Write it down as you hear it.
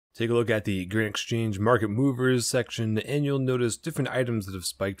Take a look at the Grain Exchange Market Movers section, and you'll notice different items that have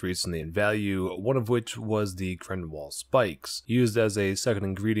spiked recently in value, one of which was the Grenwall Spikes. Used as a second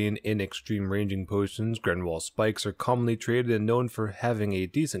ingredient in extreme ranging potions, Grenwall Spikes are commonly traded and known for having a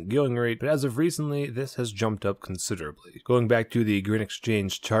decent going rate, but as of recently, this has jumped up considerably. Going back to the Grain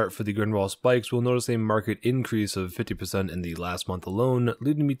Exchange chart for the Grenwall Spikes, we'll notice a market increase of 50% in the last month alone,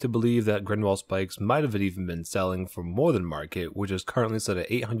 leading me to believe that Grenwall Spikes might have even been selling for more than market, which is currently set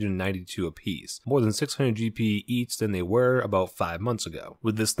at 892 apiece, more than 600 GP each than they were about 5 months ago.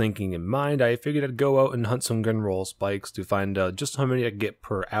 With this thinking in mind, I figured I'd go out and hunt some Grenwall Spikes to find out just how many I could get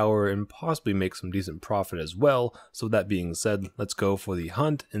per hour and possibly make some decent profit as well. So with that being said, let's go for the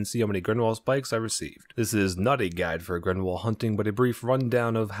hunt and see how many Grenwall Spikes I received. This is not a guide for Grenwall hunting, but a brief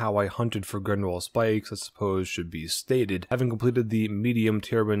rundown of how I hunted for Grenwall Spikes, I suppose should be stated. Having completed the medium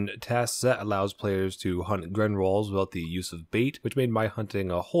tier 1 task set allows players to hunt Grenwalls without the use of bait, which made my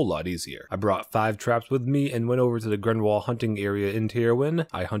hunting a whole lot easier. I brought 5 traps with me and went over to the Grenwall hunting area in tier 1.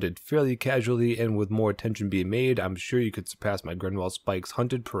 I hunted fairly casually, and with more attention being made, I'm sure you could surpass my Grenwall Spikes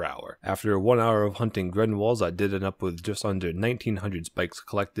hunted per hour. After 1 hour of hunting Grenwalls, I did end up with just under 1900 spikes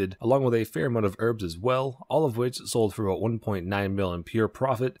collected, along with a fair amount of herbs as well, all of which sold for about 1.9 mil in pure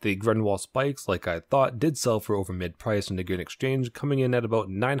profit. The Grenwall Spikes, like I thought, did sell for over mid-price in the Grain Exchange, coming in at about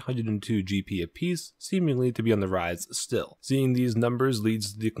 902 GP apiece, seemingly to be on the rise still. Seeing these numbers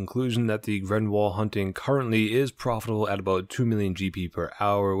leads to the conclusion that the Grenwall hunting currently is profitable at about 2 million GP per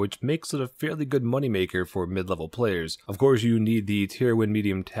hour, which makes it a fairly good moneymaker for mid-level players. Of course, you need the tier 1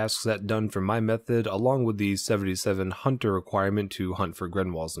 medium task set done for my method, along with the 77 hunter requirement to hunt for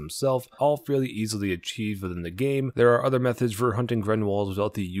Grenwalls themselves, all fairly easily achieved within the game. There are other methods for hunting Grenwalls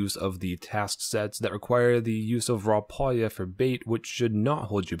without the use of the task sets that require the use of raw polia for bait, which should not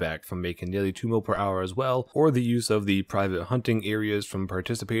hold you back from making nearly 2 mil per hour as well, or the use of the private hunting areas from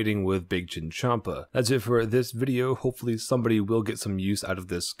participating with Big Chinchampa. That's it for this video. Hopefully somebody will get some use out of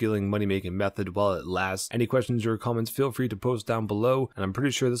this skilling money making method while it lasts. Any questions or comments, feel free to post down below, and I'm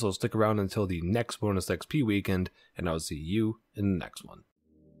pretty sure this will stick around until the next bonus XP weekend, and I'll see you in the next one.